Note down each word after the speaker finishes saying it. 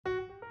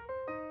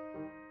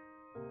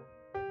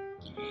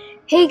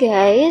Hey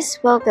guys,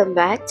 welcome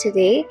back.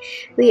 Today,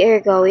 we are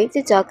going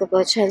to talk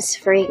about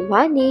transferring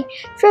money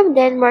from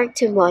Denmark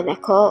to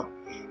Monaco.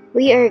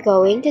 We are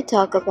going to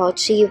talk about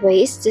 3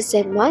 ways to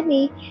send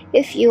money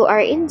if you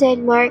are in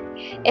Denmark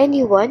and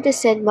you want to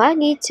send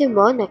money to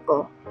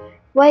Monaco.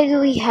 Why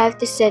do we have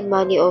to send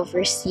money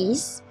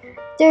overseas?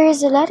 There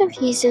is a lot of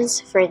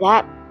reasons for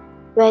that.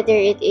 Whether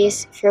it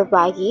is for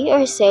buying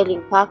or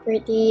selling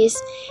properties,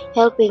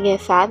 helping a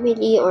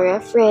family or a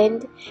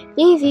friend,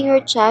 living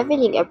or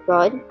traveling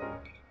abroad,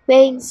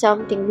 buying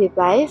something we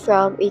buy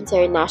from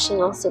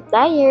international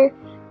supplier,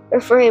 or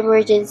for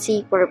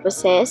emergency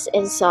purposes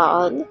and so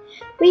on,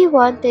 we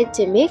wanted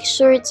to make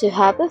sure to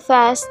have a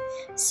fast,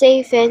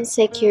 safe and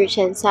secure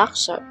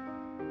transaction.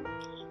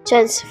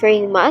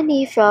 Transferring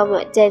money from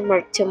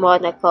Denmark to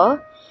Monaco,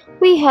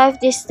 we have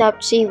these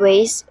top 3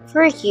 ways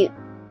for you.